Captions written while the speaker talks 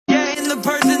the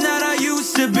person that I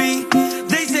used to be.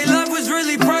 They say love was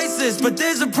really priceless, but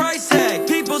there's a price tag.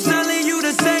 People selling you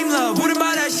the same love, wouldn't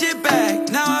buy that shit back.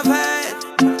 Now I've had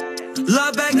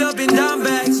love backed up in dime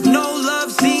bags. No love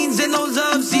scenes and those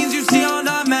love scenes you see on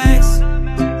IMAX.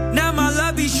 Now my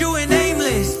love be shooting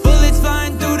aimless, bullets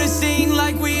flying through the scene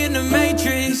like we in the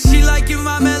Matrix. She like you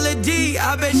my melody,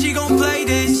 I bet she gon' play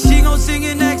this. She gon' sing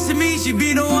it next to me, she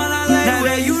be the one I lay with. Now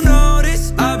that you know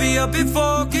this, I'll be up and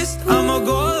focused, I'ma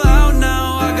go all out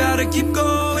now, I gotta keep going.